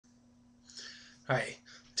Hi.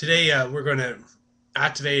 Today we're going to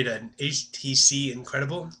activate an HTC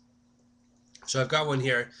Incredible. So I've got one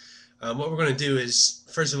here. What we're going to do is,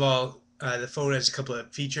 first of all, the phone has a couple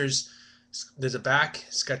of features. There's a back.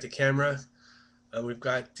 It's got the camera. We've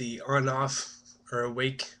got the on/off or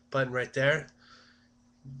awake button right there.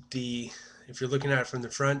 The If you're looking at it from the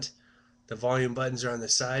front, the volume buttons are on the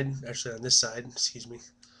side. Actually, on this side. Excuse me.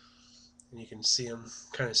 And you can see them,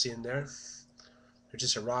 kind of see them there. They're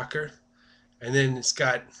just a rocker. And then it's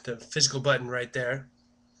got the physical button right there.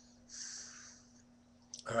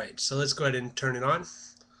 Alright, so let's go ahead and turn it on.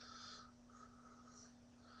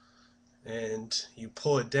 And you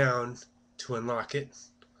pull it down to unlock it.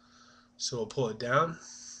 So we'll pull it down.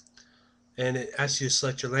 And it asks you to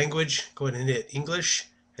select your language. Go ahead and hit English.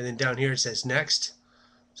 And then down here it says Next.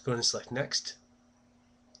 Let's go ahead and select Next.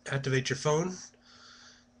 Activate your phone.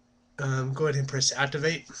 Go ahead and press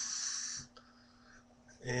Activate.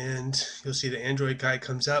 And you'll see the Android guide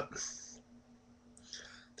comes up.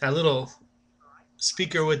 That little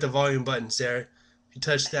speaker with the volume buttons there, if you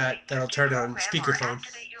touch that, that'll turn on speakerphone.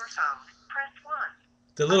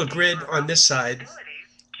 The little grid on this side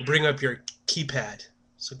will bring up your keypad.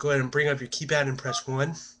 So go ahead and bring up your keypad and press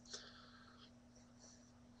 1.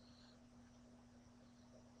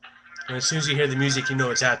 And as soon as you hear the music, you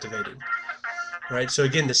know it's activated. Alright, so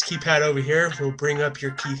again, this keypad over here will bring up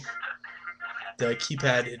the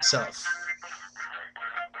keypad itself.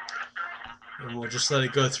 And we'll just let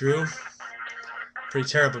it go through. Pretty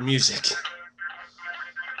terrible music.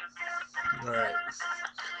 Alright.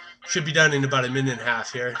 Should be done in about a minute and a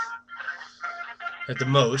half here. At the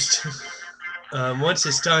most. Once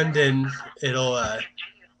it's done, then it'll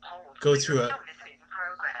go through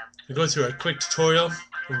a quick tutorial, and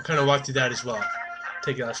we'll kind of walk through that as well.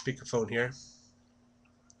 Take it off speakerphone here.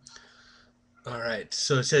 Alright,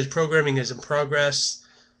 so it says programming is in progress.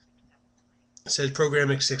 It says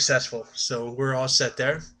programming successful, so we're all set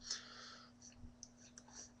there.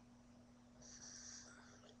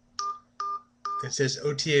 It says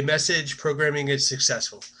OTA message, programming is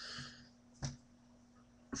successful.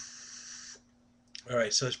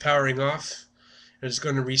 Alright, so it's powering off, and it's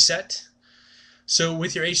going to reset. So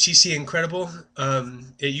with your HTC Incredible,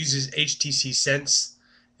 it uses HTC Sense.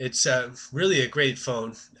 It's really a great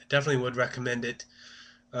phone. I definitely would recommend it.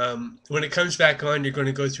 When it comes back on, you're going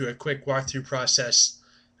to go through a quick walkthrough process,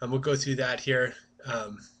 and we'll go through that here. I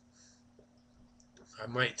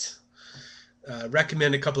might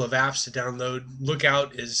recommend a couple of apps to download.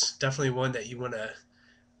 Lookout is definitely one that you want to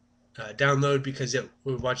download because it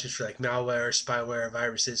watches for like malware, spyware,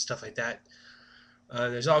 viruses, stuff like that.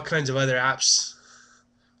 There's all kinds of other apps,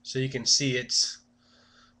 so you can see it's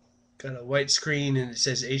got a white screen and it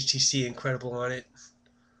says HTC Incredible on it.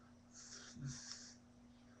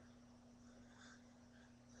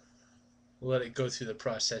 We'll let it go through the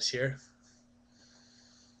process here.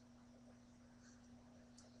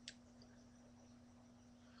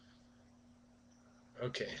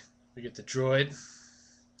 Okay, we get the Droid,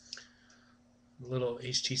 little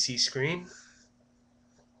HTC screen.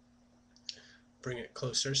 Bring it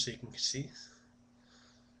closer so you can see.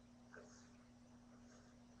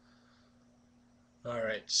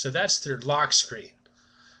 Alright, so that's their lock screen.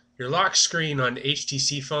 Your lock screen on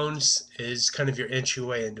HTC phones is kind of your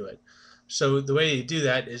entryway into it. So the way you do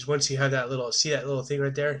that is once you have that little, see that little thing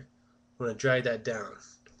right there? I'm going to drag that down.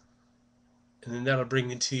 And then that'll bring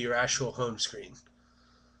you to your actual home screen.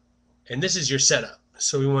 And this is your setup.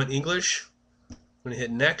 So we want English. I'm going to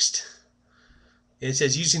hit next. And it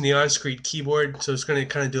says using the on-screen keyboard, so it's going to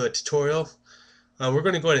kind of do a tutorial. We're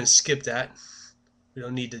going to go ahead and skip that. We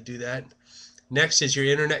don't need to do that. Next is your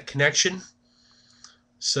internet connection.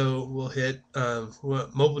 So we'll hit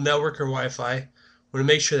mobile network or Wi-Fi. We want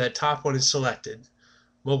to make sure that top one is selected.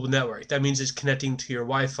 Mobile network. That means it's connecting to your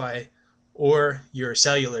Wi-Fi or your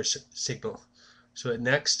cellular signal. So hit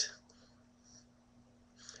next.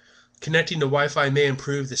 Connecting to Wi-Fi may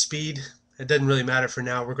improve the speed. It doesn't really matter for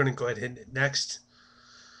now. We're going to go ahead and hit next.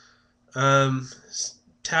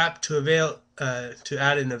 Tap to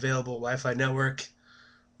add an available Wi-Fi network.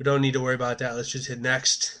 We don't need to worry about that. Let's just hit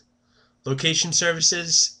next. Location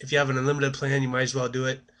services. If you have an unlimited plan, you might as well do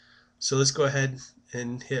it. So let's go ahead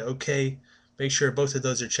and hit OK. Make sure both of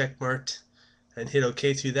those are check marked and hit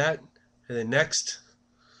OK through that. And then next.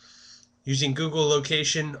 Using Google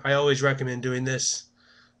location, I always recommend doing this.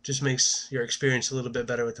 Just makes your experience a little bit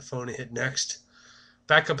better with the phone. And hit next.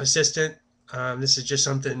 Backup assistant. This is just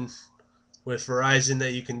something with Verizon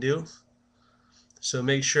that you can do. So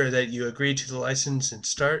make sure that you agree to the license and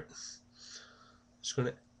start. Just going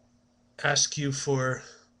to ask you for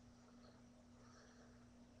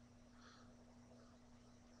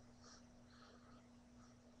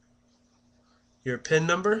your PIN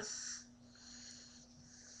number.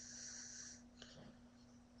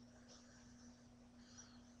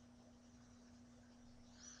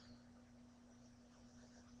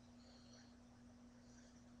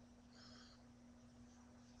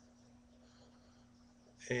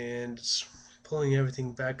 And it's pulling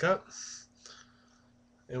everything back up.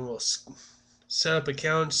 And we'll set up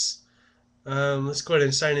accounts. Let's go ahead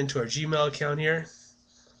and sign into our Gmail account here.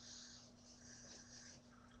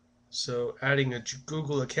 So adding a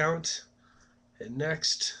Google account, hit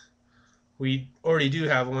next. We already do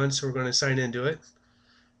have one, so we're going to sign into it.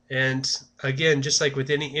 And again, just like with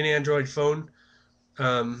any Android phone,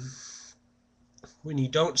 when you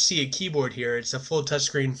don't see a keyboard here, it's a full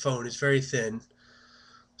touchscreen phone. It's very thin.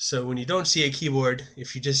 So when you don't see a keyboard,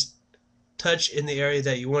 if you just touch in the area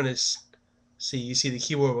that you want to see, you see the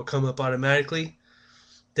keyboard will come up automatically.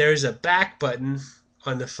 There's a back button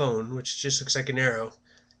on the phone, which just looks like an arrow.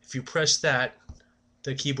 If you press that,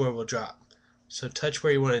 the keyboard will drop. So touch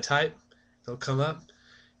where you want to type, it'll come up.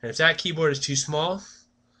 And if that keyboard is too small,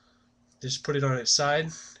 just put it on its side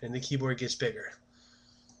and the keyboard gets bigger.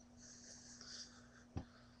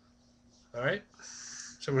 Alright,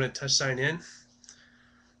 so I'm going to touch sign in.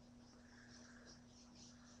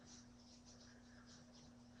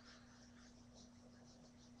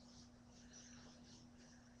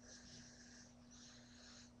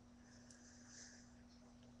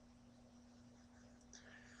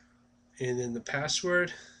 And then the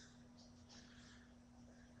password.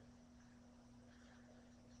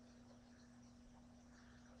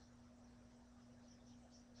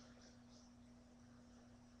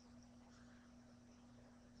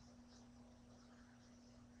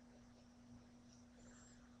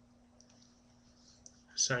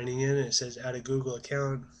 Signing in, it says add a Google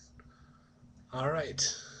account.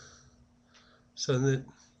 Alright, so the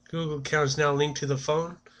Google account is now linked to the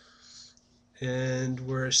phone, and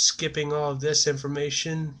we're skipping all of this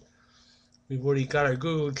information. We've already got our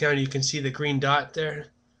Google account. You can see the green dot there. It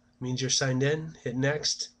means you're signed in. Hit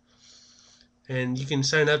next. And you can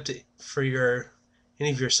sign up for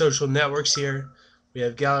any of your social networks here. We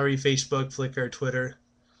have Gallery, Facebook, Flickr, Twitter.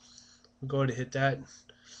 We'll go ahead and hit that.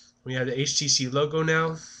 We have the HTC logo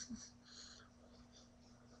now.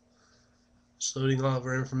 It's loading all of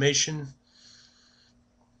our information.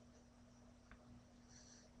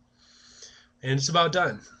 And it's about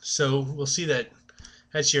done. So we'll see that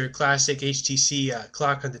that's your classic HTC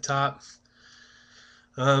clock on the top.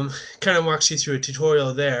 Kind of walks you through a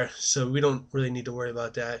tutorial there, so we don't really need to worry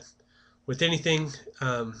about that. With anything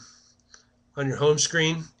on your home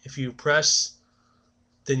screen, if you press,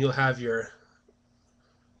 then you'll have your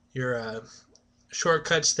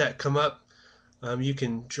shortcuts that come up. You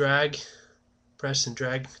can press and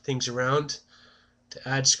drag things around to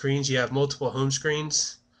add screens. You have multiple home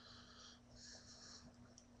screens,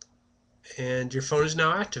 and your phone is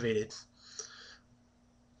now activated.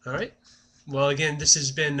 Alright, well again, this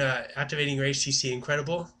has been Activating Your HTC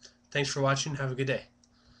Incredible. Thanks for watching. Have a good day.